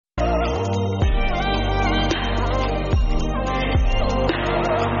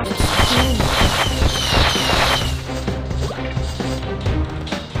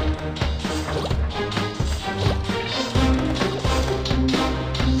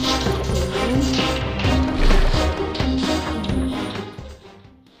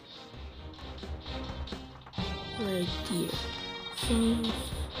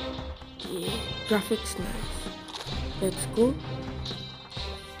graphics nice. Let's go.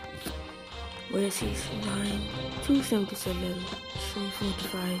 Where is he? 9, 277,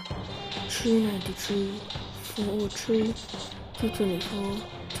 345, 393, 403, 224,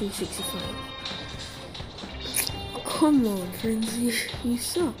 265. Come on, friends, you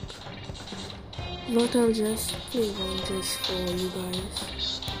suck. But I'll just play one just for you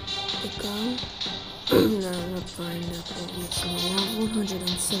guys. The cow? No, I'm not buying that obviously. I have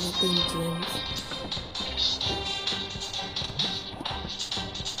 117 gems.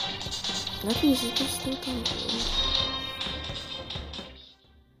 That music is still coming.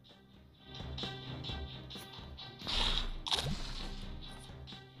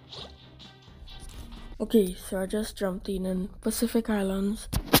 Okay, so I just jumped in Pacific Islands.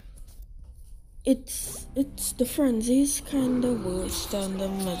 It's the frenzy's kinda worse than the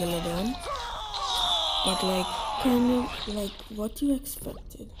Megalodon, but like kinda like what you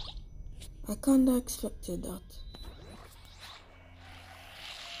expected. I kinda expected that.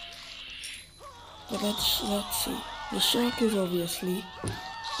 But let's see. The shark is obviously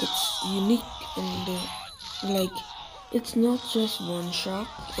it's unique in the like it's not just one shark.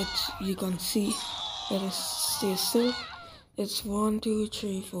 It's you can see that it stays still. It's 1, 2,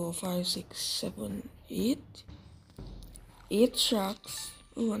 3, 4, 5, 6, 7, 8. 8 sharks.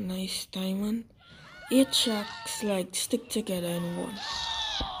 Oh, a nice diamond. 8 sharks like stick together in one.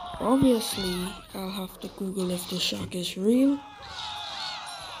 Obviously, I'll have to Google if the shark is real.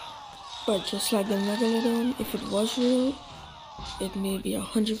 But just like the Megalodon, if it was real, it maybe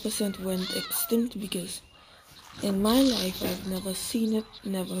 100% went extinct because in my life I've never seen it,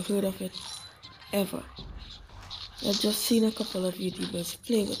 never heard of it, ever. I've just seen a couple of YouTubers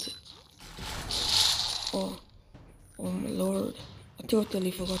play with it. Oh my lord. I totally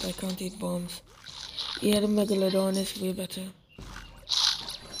forgot I can't eat bombs. Yeah, the Megalodon is way better.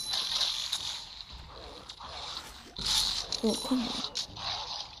 Oh, come on.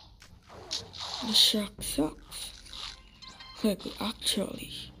 The shark sucks. Like,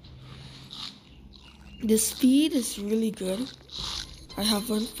 actually. The speed is really good. I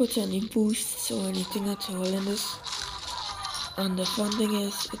haven't put any boosts or anything at all in this. And the fun thing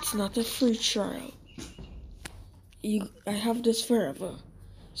is, it's not a free trial. I have this forever.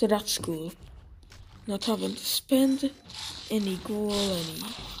 So that's cool. Not having to spend any gold,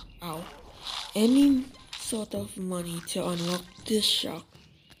 any sort of money to unlock this shark.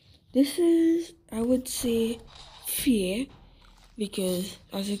 This is, I would say, fair because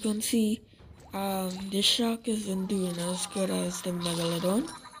as you can see, this shark isn't doing as good as the Megalodon,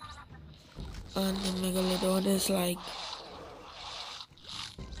 and the Megalodon is like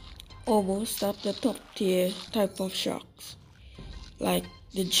almost at the top tier type of sharks, like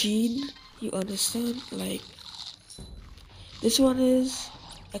the gene. You understand? Like this one is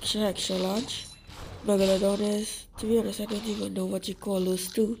extra large. Megalodon is, to be honest, I don't even know what you call those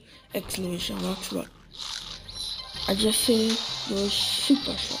two exclamation marks, but I just say those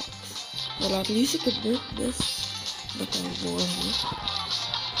super sharks. Well, at least you could break this, but I'm more here.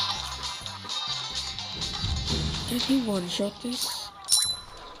 Can he one-shot this?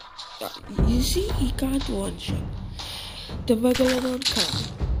 You see, he can't one-shot. The Megalodon can.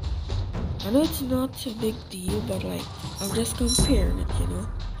 I know it's not a big deal, but like, I'm just comparing it, you know?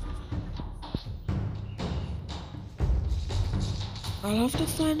 I'll have to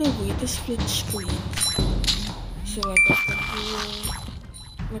find a way to split screens. So like I can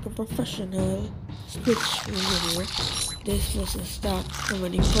do like a professional split screen video. This versus that, how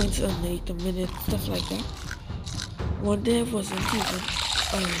many points underneath a minute, stuff like that. One day I wasn't even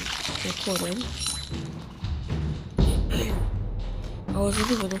recording. I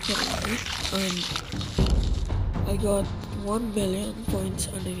wasn't even recording, and I got 1 billion points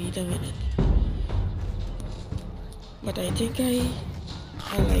underneath a minute. But I think I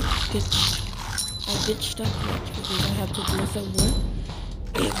ditched that much because I had to go somewhere.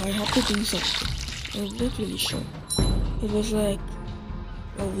 I had to do something. I'm not really sure. It was like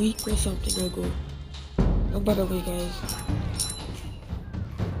a week or something ago. And by the way, guys,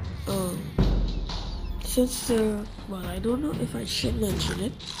 since well, I don't know if I should mention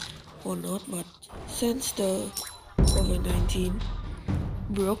it or not, but since the COVID-19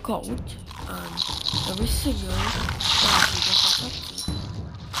 broke out and every single country got affected,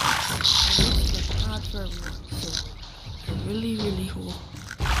 and it's hard for everyone, so I really hope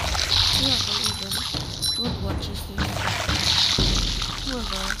whoever watches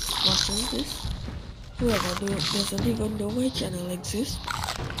this, whoever doesn't even know my channel exists,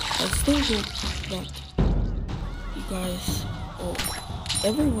 I still hope that you guys or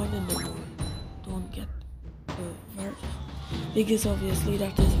everyone in the world don't get the virus, because obviously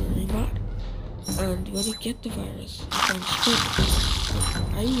that is very bad. And when you get the virus, you can spread it.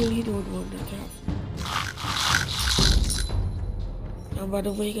 I really don't want that to happen. And by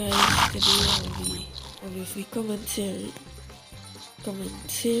the way guys, today I'll be obviously commentating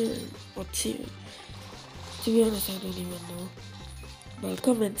or tearing. To be honest, I don't even know. But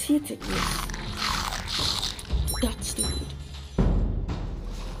commentating, yes. That's the word.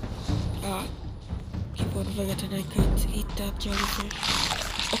 Keep on forgetting I can't eat that jellyfish.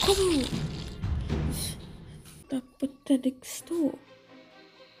 Oh, come on! That pathetic store.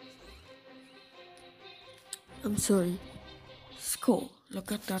 I'm sorry. Skull.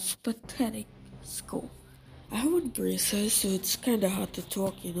 Look at that pathetic skull. I have on braces, so it's kind of hard to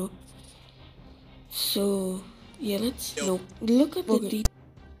talk, you know. So, yeah, let's look at the details.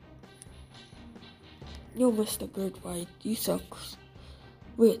 Yo, Mr. Bird White, you suck.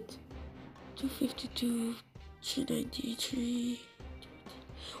 Wait. 252, 293.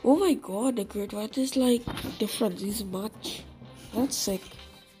 Oh my god, the Great White is like different. He's much. That's sick.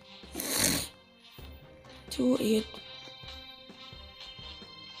 208,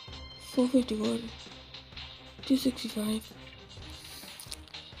 451, 265.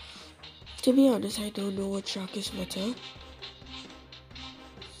 To be honest, I don't know what shark is better.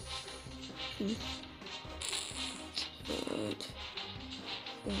 But,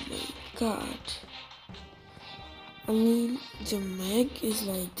 oh my god. I mean, the Meg is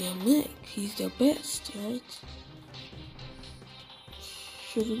like the Meg. He's the best, right?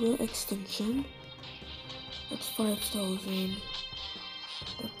 Sugar extinction. That's 5,000.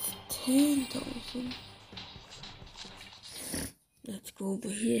 That's 10,000. Let's go over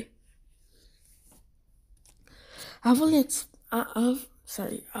here. I've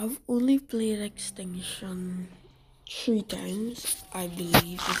only played Extinction 3 times. I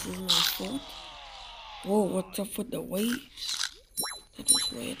believe this is my fourth. Whoa, what's up with the waves? That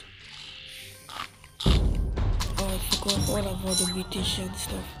is weird. Oh, I forgot all about the mutation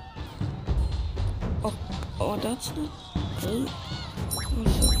stuff. Oh, that's not great.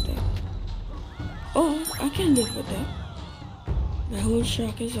 What's up there? Oh, I can live with that. My whole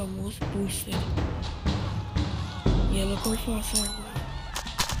shark is almost boosted. Yeah, look how fast I'm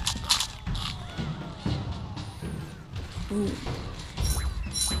going. Ooh.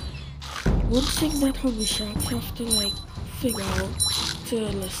 One thing that HungrySharks have to like figure out to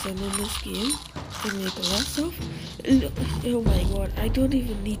listen in this game to make less of. Oh my god, I don't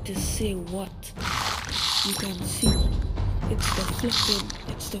even need to say what. You can see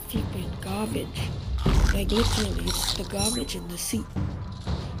it's the flipping garbage. Like literally, it's the garbage in the sea.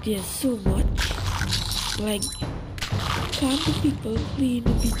 There's so much. Like, can't the people clean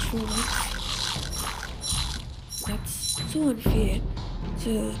the beach for us? That's so unfair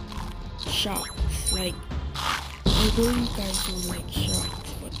to sharks. Like, I know you guys don't like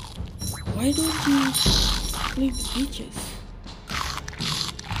sharks, but why don't you clean the beaches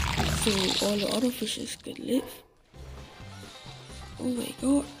so all the other fishes could live? Oh my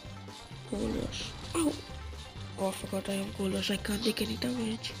god. Gold rush. Ow! Oh, I forgot I have gold rush. I can't take any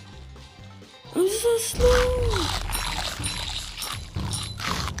damage. I'm so slow!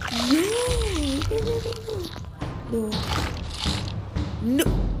 No! No!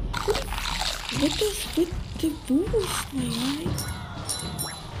 What is with the boost, my guy?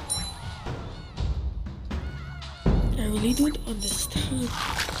 I really don't understand.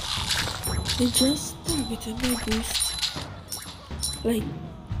 They just targeted my boost. Like,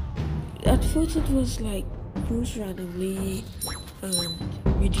 at first it was like boost randomly and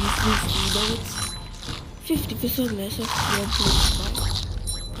reduce boost. Now it's 50% less of your boost.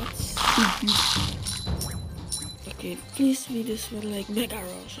 That's stupid. Okay, please be this one like Mega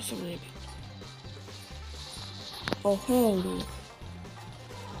Rush or something like that. Oh hell no.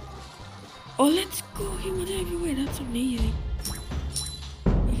 Oh, let's go. He went everywhere. That's amazing.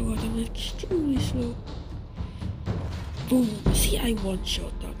 I forgot I'm extremely slow. Boom. See, I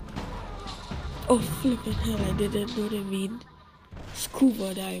one-shot that. Oh, flipping hell. I didn't know they mean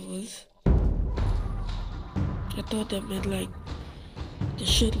scuba divers. I thought that meant like the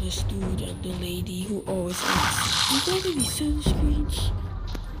shitless dude and the lady who always asks, "You got any sunscreens?"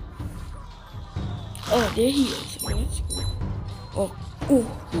 Oh, there he is. Oh, let's go. Oh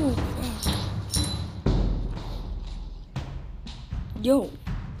my god. Yo!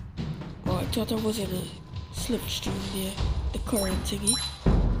 Oh, I thought I was in a slipstream there. The current thingy.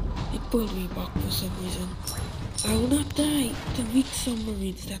 It pulled me back for some reason. I will not die. The weak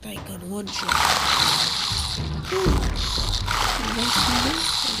submarines that I can one-shot.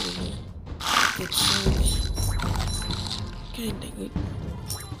 Good service. Kinda good.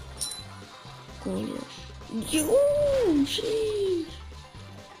 Gold rush. Yo! Jeez!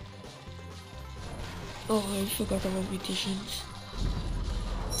 Oh, I forgot about mutations.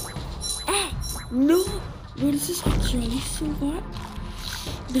 Ah! No! No, this is actually so bad.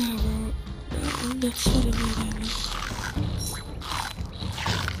 Nah, bro. Nah, I'm not studying my damage.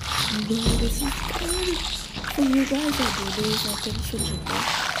 No, this is bad. For you guys, I do know if I can switch it back.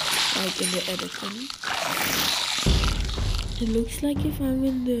 Like in the editing. It looks like if I'm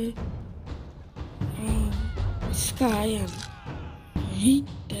in the sky and heat,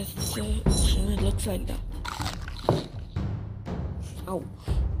 that's the ocean. It looks like that. Ow.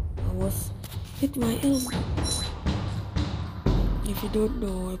 I was hit my elbow. If you don't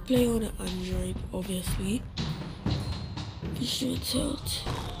know, I play on an Android, obviously. Be sure it's out.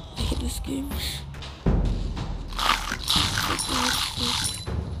 I hate this game.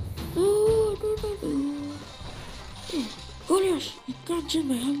 No, no, no, no. Oh gosh, you can't jump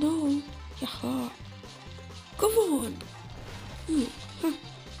my hand, no. Yaha. Come on. Huh.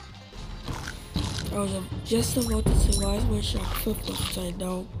 I was just about to say, why is my shark flipped upside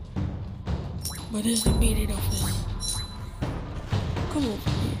down? But there's the meaning of this. Come over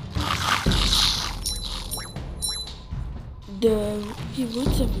here. The he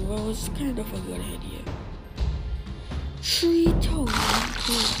wants everywhere was kind of a good idea. 3,000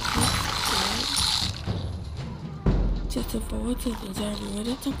 just a forward tables everywhere,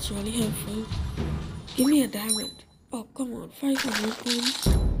 that's actually helpful. Give me a diamond. Oh come on, 500 coins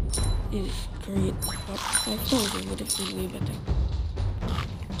is great, but 5,000 would have been way better.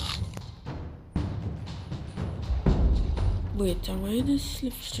 Wait, am I in a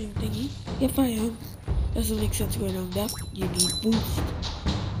slipstream thingy? If I am, doesn't make sense going on that. You need boost.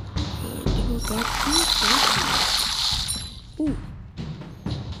 And you got boost. Ooh.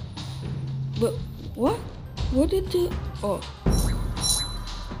 But what? What did the? Oh,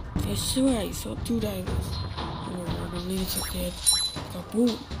 I swear I saw 2 diamonds. Oh, randomly disappeared.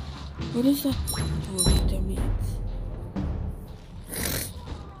 Kaboom! What is that? 2 means.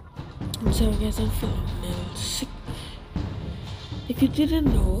 I'm sorry guys, I'm feeling a little sick. If you didn't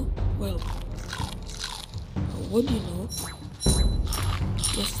know, well, how would you know?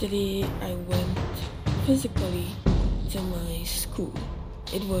 Yesterday I went physically to my school.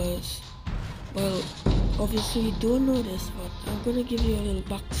 It was, well, obviously you don't know this, but I'm gonna give you a little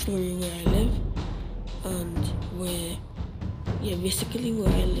backstory where I live and where, yeah, basically where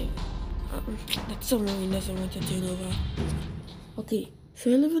I live. That's somewhere we doesn't want to turn over. Okay,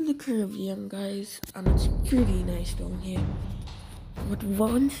 so I live in the Caribbean, guys, and it's pretty nice down here. But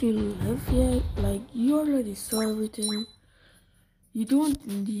once you live here, like, you already saw everything. You don't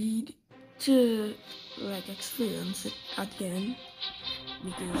need to, like, experience it again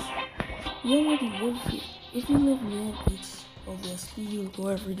because you already live here. If you live near a beach, obviously you'll go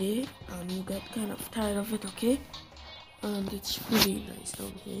every day and you get kind of tired of it, okay? And it's pretty nice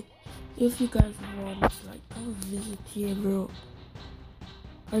down here. If you guys want, like, come visit here, bro.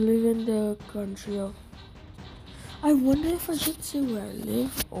 I live in the country of, I wonder if I should say where I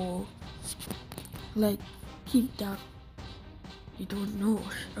live or like keep that. You don't know.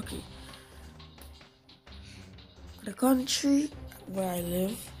 Okay. The country where I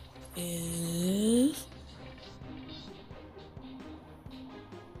live is,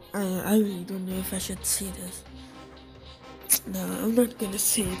 I really don't know if I should say this. Nah, I'm not gonna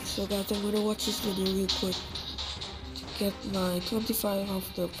say it. So guys, I'm gonna watch this video real quick to get my 25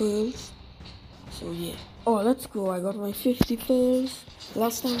 of the pearls. So yeah. Oh, let's go. I got my 50 pearls.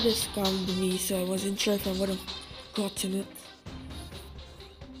 Last time they scammed me, so I wasn't sure if I would have gotten it.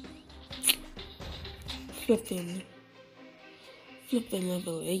 Flipping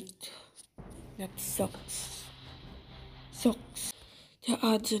level 8. That sucks. The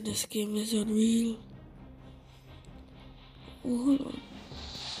odds in this game is unreal. Oh, hold on.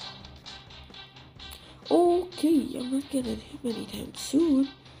 Okay, I'm not getting him anytime soon.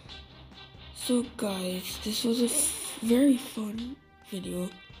 So guys, this was a very fun video.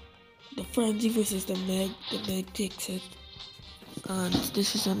 The Frenzy versus the Meg takes it. And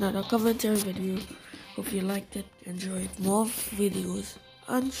this is another commentary video. Hope you liked it, enjoyed. More videos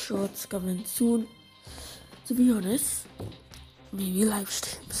and shorts coming soon. To be honest, maybe live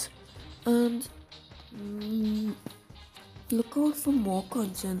streams. And look out for more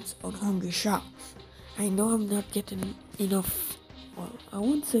content on HungrySharks. I know I'm not getting enough, well, I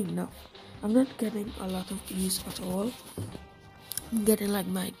won't say enough. I'm not getting a lot of views at all. I'm getting like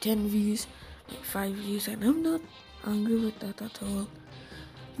my 10 views, like 5 views, and I'm not angry with that at all.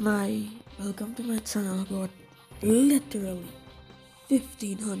 My welcome to my channel got literally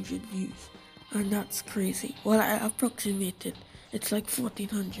 1,500 views, and that's crazy. Well, I approximated, it's like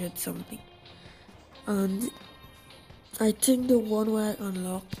 1,400 something. And I think the one where I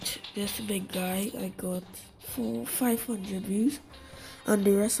unlocked this big guy, I got for 500 views, and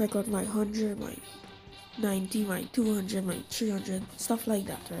the rest I got my 100, my 90, my 200, my 300, stuff like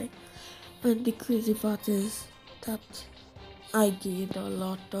that, right? And the crazy part is that I gained a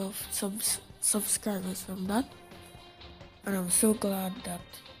lot of subscribers from that, and I'm so glad that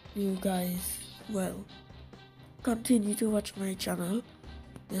you guys, well, continue to watch my channel.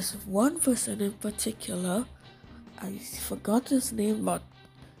 There's one person in particular, I forgot his name, but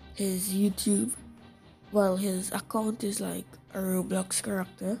his YouTube, well, his account is like a Roblox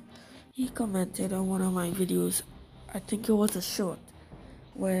character. He commented on one of my videos, I think it was a short,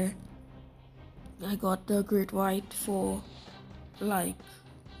 where I got the great white for like,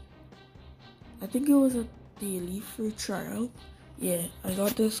 I think it was a daily free trial. Yeah, I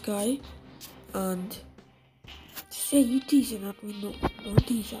got this guy, and say you teasing at me, no, don't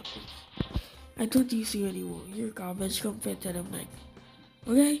tease at me. I don't tease you anymore. You're garbage compared to them, like,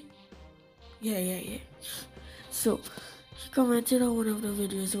 okay? Yeah. So, he commented on one of the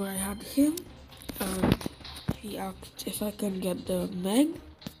videos where I had him, and he asked if I can get the Meg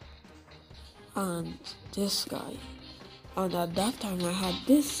and this guy. And at that time, I had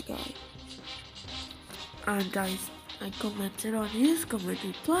this guy. And I commented on his comment,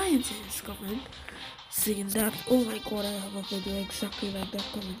 replying to his comment, saying that, oh my god, I have a video exactly like that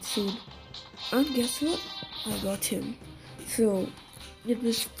coming soon. And guess what? I got him. So, it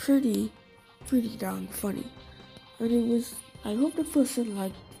was pretty damn funny. And it was, I hope the person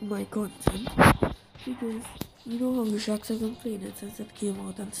liked my content, because you know HungrySharks hasn't played it since it came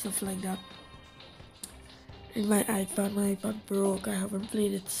out and stuff like that. And my iPad broke. I haven't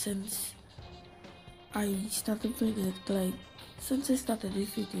played it since I started playing it, like, since I started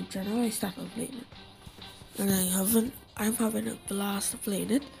this YouTube channel, I started playing it. And I'm having a blast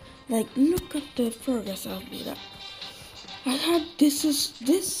playing it. Like, look at the progress I've made up. This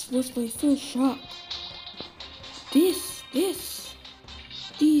was my first shot. These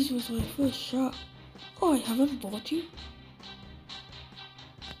was my first shot. Oh, I haven't bought you.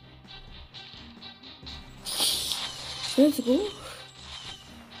 Let's go.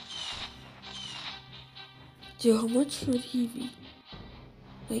 Dude, how much would he be?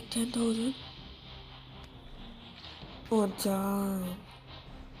 Like 10,000? Oh damn.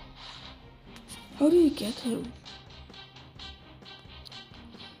 How do you get him?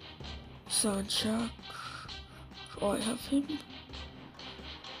 Shark. Oh, I have him.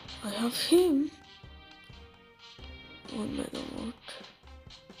 1 megawatt.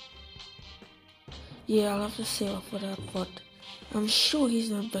 Yeah, I'll have to save up for that, but I'm sure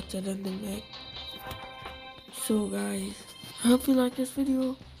he's not better than the Meg. So guys, I hope you like this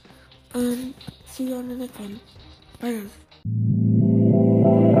video, and see you on the next one. Bye guys.